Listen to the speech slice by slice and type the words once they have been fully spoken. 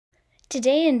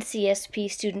Today in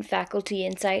CSP Student Faculty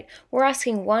Insight, we're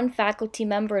asking one faculty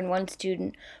member and one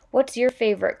student, what's your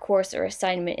favorite course or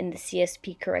assignment in the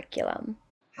CSP curriculum?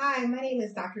 Hi, my name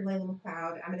is Dr. Laila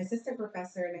McCloud. I'm an assistant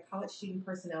professor in the College Student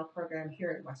Personnel Program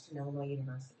here at Western Illinois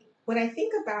University. When I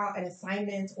think about an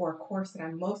assignment or a course that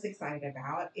I'm most excited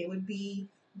about, it would be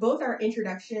both our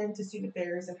Introduction to Student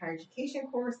Affairs and Higher Education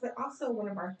course, but also one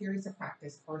of our Theories of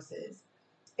Practice courses.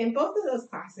 In both of those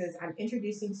classes, I'm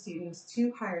introducing students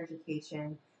to higher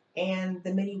education and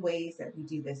the many ways that we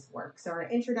do this work. So, our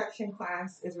introduction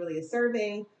class is really a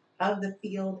survey of the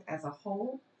field as a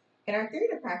whole. And our theory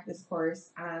to practice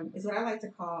course is what I like to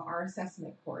call our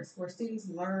assessment course, where students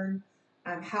learn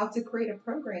how to create a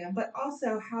program, but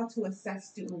also how to assess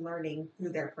student learning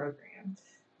through their program.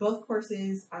 Both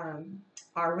courses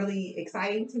are really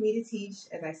exciting to me to teach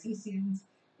as I see students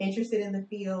interested in the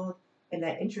field, and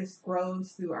that interest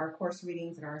grows through our course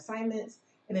readings and our assignments.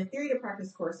 And the theory to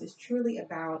practice course is truly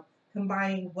about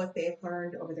combining what they've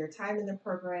learned over their time in the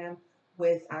program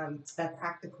with a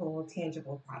practical,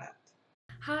 tangible product.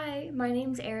 Hi, my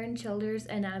name's Erin Childers,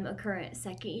 and I'm a current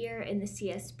second year in the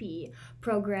CSP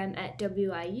program at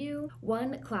WIU.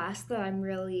 One class that I'm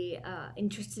really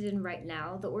interested in right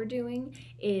now that we're doing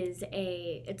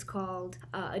it's called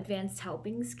Advanced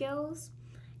Helping Skills.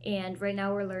 And right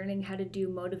now we're learning how to do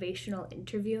motivational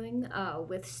interviewing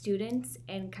with students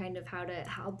and kind of how to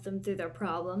help them through their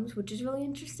problems, which is really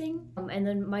interesting. And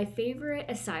then my favorite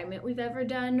assignment we've ever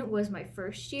done was my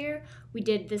first year. We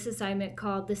did this assignment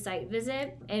called the site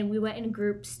visit, and we went in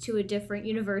groups to a different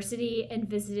university and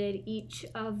visited each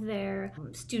of their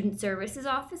student services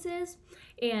offices.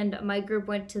 And my group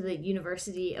went to the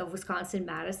University of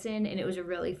Wisconsin-Madison, and it was a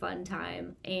really fun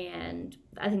time. And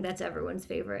I think that's everyone's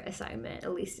favorite assignment,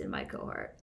 at least in my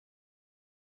cohort.